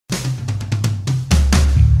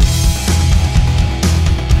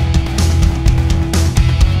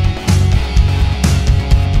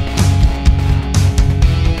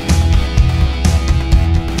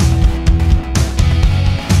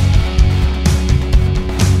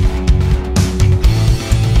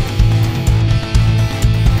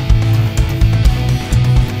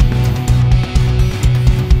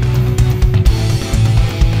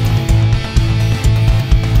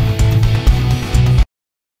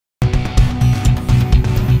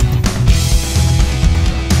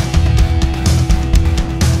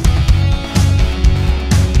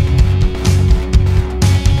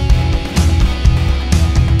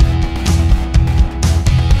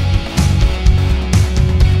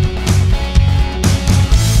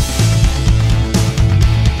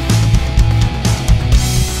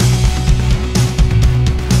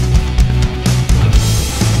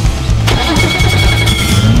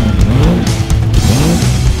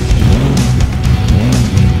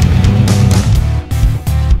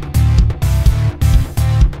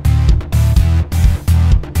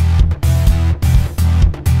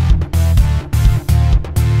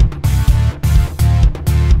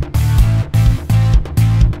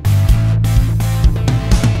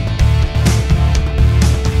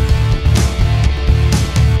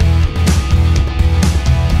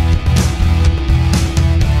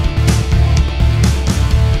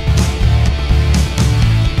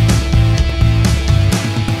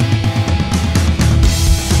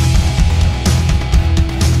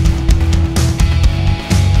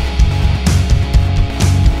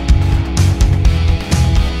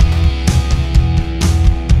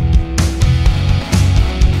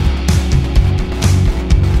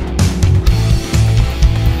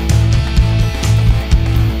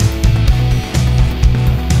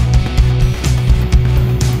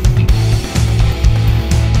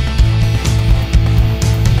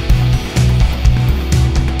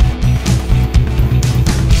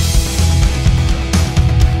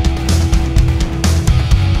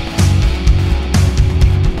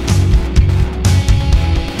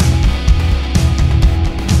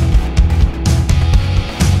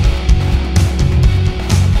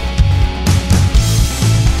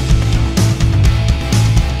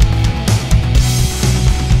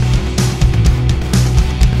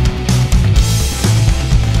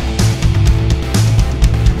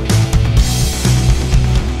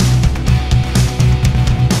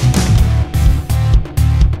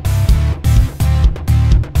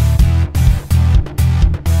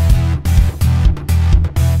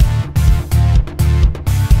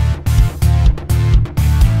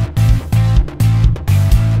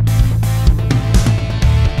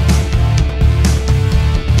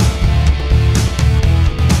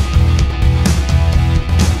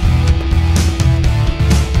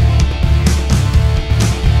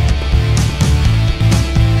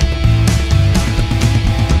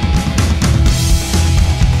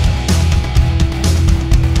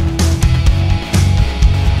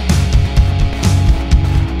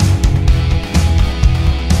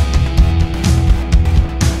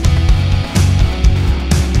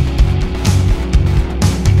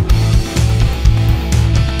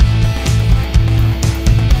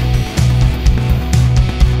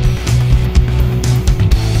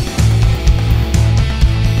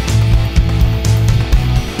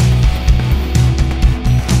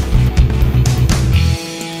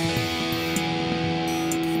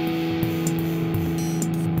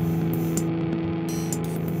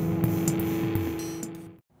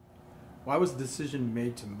was the decision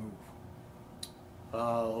made to move?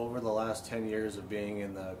 Over the last 10 years of being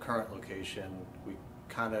in the current location, we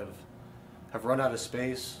kind of have run out of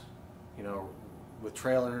space, you know, with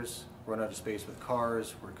trailers, run out of space with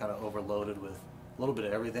cars. We're kind of overloaded with a little bit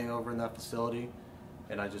of everything over in that facility,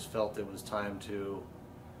 and I just felt it was time to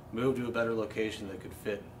move to a better location that could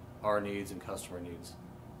fit our needs and customer needs.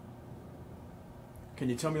 Can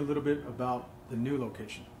you tell me a little bit about the new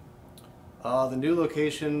location? The new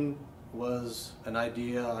location was an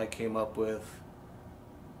idea I came up with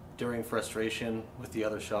during frustration with the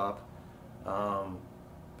other shop.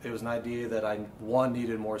 It was an idea that one,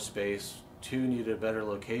 needed more space, two, needed a better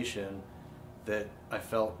location, that I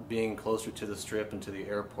felt being closer to the Strip and to the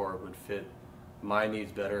airport would fit my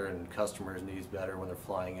needs better and customers' needs better when they're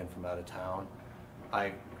flying in from out of town.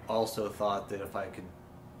 I also thought that if I could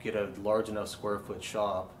get a large enough square foot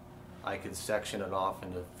shop, I could section it off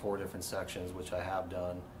into 4 different sections, which I have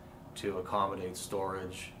done, to accommodate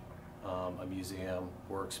storage, a museum,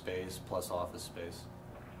 workspace, plus office space.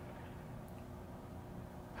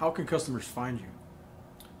 How can customers find you?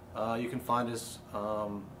 You can find us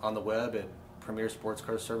on the web at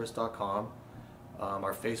premiersportscarservice.com,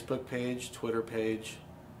 our Facebook page, Twitter page,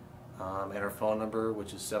 and our phone number,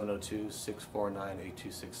 which is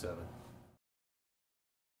 702-649-8267.